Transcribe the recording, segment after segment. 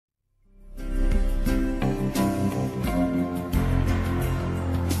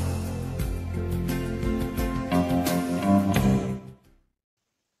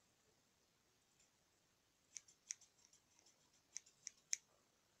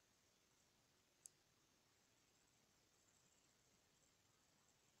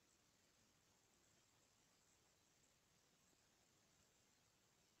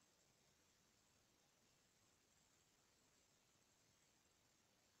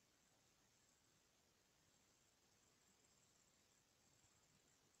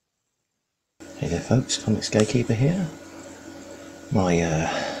Hey there folks, ComicsGateKeeper here. My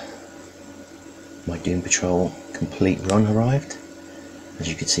Doom Patrol complete run arrived. As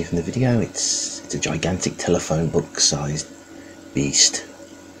you can see from the video, it's a gigantic telephone book sized beast.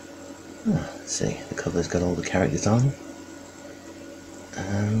 Let's see, the cover's got all the characters on.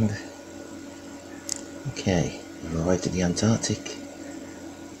 And okay, we've arrived at the Antarctic.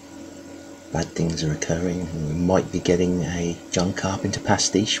 Bad things are occurring, and we might be getting a John Carpenter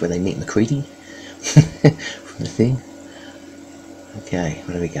pastiche where they meet McCready from the thing. Okay,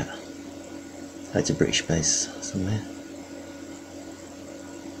 what do we got? Oh, it's a British base somewhere.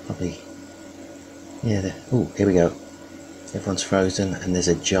 Probably. Yeah, oh, here we go. Everyone's frozen, and there's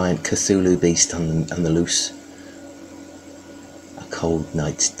a giant Cthulhu beast on the loose. A cold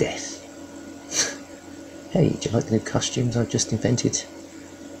night's death. Hey, do you like the new costumes I've just invented?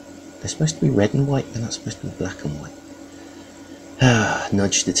 They're supposed to be red and white, they're not supposed to be black and white.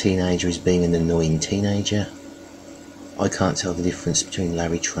 Nudge the teenager is being an annoying teenager. I can't tell the difference between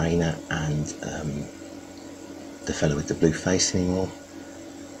Larry Trainer and the fellow with the blue face anymore.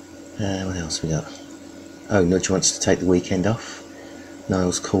 What else we got? Oh, Nudge wants to take the weekend off.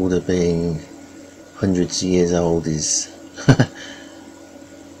 Niles Calder, being hundreds of years old, is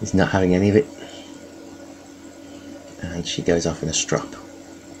not having any of it. And she goes off in a strop.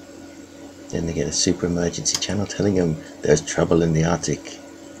 Then they get a super emergency channel telling them there's trouble in the Arctic.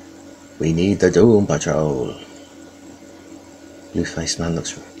 We need the Doom Patrol. Blue-faced man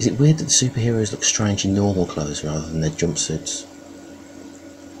looks... Is it weird that the superheroes look strange in normal clothes rather than their jumpsuits?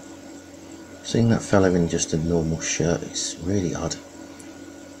 Seeing that fella in just a normal shirt is really odd.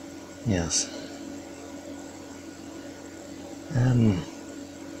 Yes.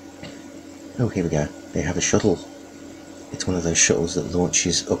 Oh, here we go. They have a shuttle. It's one of those shuttles that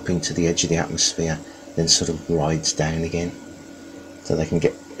launches up into the edge of the atmosphere, then sort of rides down again, so they can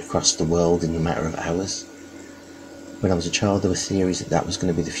get across the world in a matter of hours. When I was a child, there were theories that that was going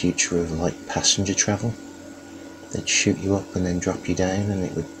to be the future of like passenger travel. They'd shoot you up and then drop you down,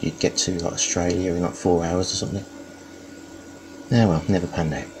 and you'd get to like Australia in like 4 hours or something. Oh well, never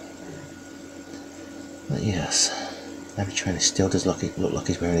panned out. But yes, Larry Trainer still does look like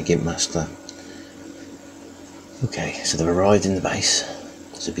he's wearing a gimp mask though. Okay, so they've arrived in the base.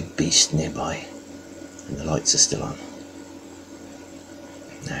 There's a big beast nearby, and the lights are still on.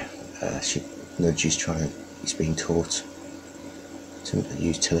 Now, Nudge is he's being taught to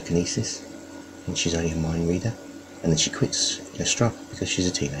use telekinesis, and she's only a mind reader, and then she quits in a strop because she's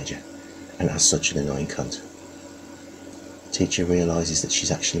a teenager, and as such an annoying cunt. The teacher realises that she's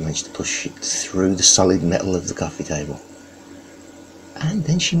actually managed to push it through the solid metal of the coffee table, and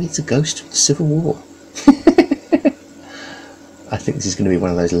then she meets a ghost from the Civil War. I think this is going to be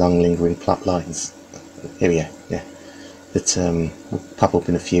one of those long lingering plot lines. Here we go, yeah. That will pop up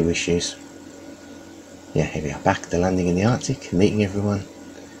in a few issues. Yeah, here we are, back. They're landing in the Arctic, meeting everyone,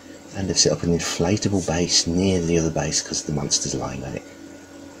 and they've set up an inflatable base near the other base because the monster's lying on it.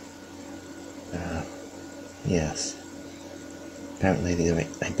 Yes. Apparently they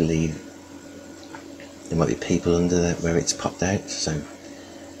believe there might be people under there where it's popped out, so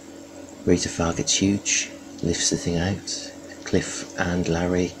Rita Farr gets huge, lifts the thing out. Cliff and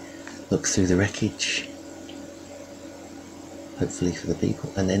Larry look through the wreckage, hopefully for the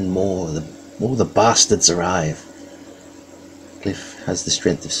people, and then more of the bastards arrive. Cliff has the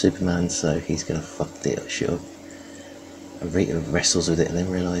strength of Superman, so he's gonna fuck the shit up. Rita wrestles with it and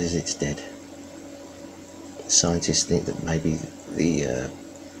then realises it's dead. Scientists think that maybe the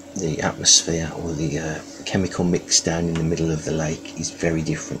atmosphere or the chemical mix down in the middle of the lake is very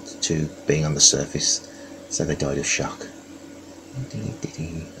different to being on the surface, so they died of shock.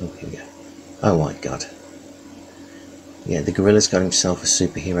 Oh, here we go. Oh my god. Yeah, the gorilla's got himself a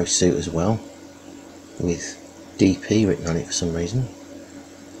superhero suit as well, with DP written on it for some reason.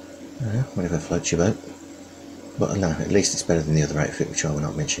 Whatever floats your boat. But no, at least it's better than the other outfit, which I will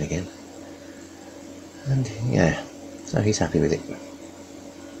not mention again. And yeah, so he's happy with it.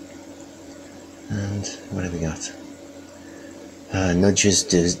 And what have we got? Nudge has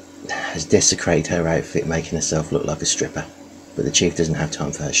desecrated her outfit, making herself look like a stripper. But the chief doesn't have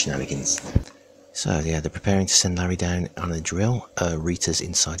time for her shenanigans. So yeah, they're preparing to send Larry down on a drill. Rita's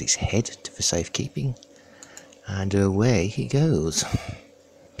inside his head for safekeeping. And away he goes.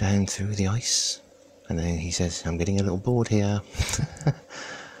 Down through the ice. And then he says, I'm getting a little bored here.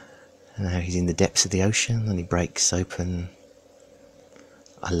 And now he's in the depths of the ocean, and he breaks open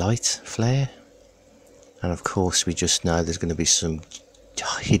a light flare. And of course we just know there's going to be some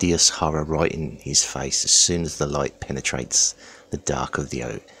hideous horror right in his face as soon as the light penetrates the dark of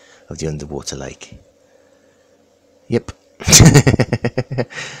the underwater lake. Yep.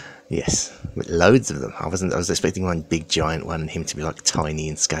 Yes, with loads of them. I was expecting one big giant one and him to be like tiny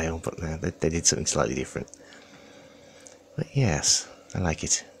in scale, but no, they did something slightly different. But yes, I like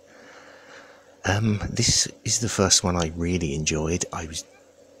it. This is the first one I really enjoyed. I was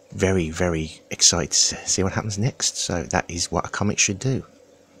very, very excited to see what happens next. So that is what a comic should do.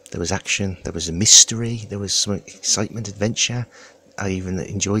 There was action, there was a mystery, there was some excitement, adventure. I even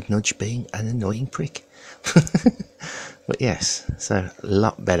enjoyed Nudge being an annoying prick. But yes, so a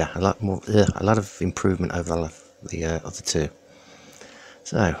lot better, a lot more, a lot of improvement over the other two.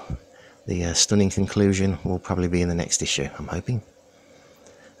 So the stunning conclusion will probably be in the next issue, I'm hoping.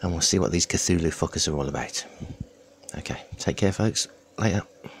 And we'll see what these Cthulhu fuckers are all about. Okay, take care folks, later.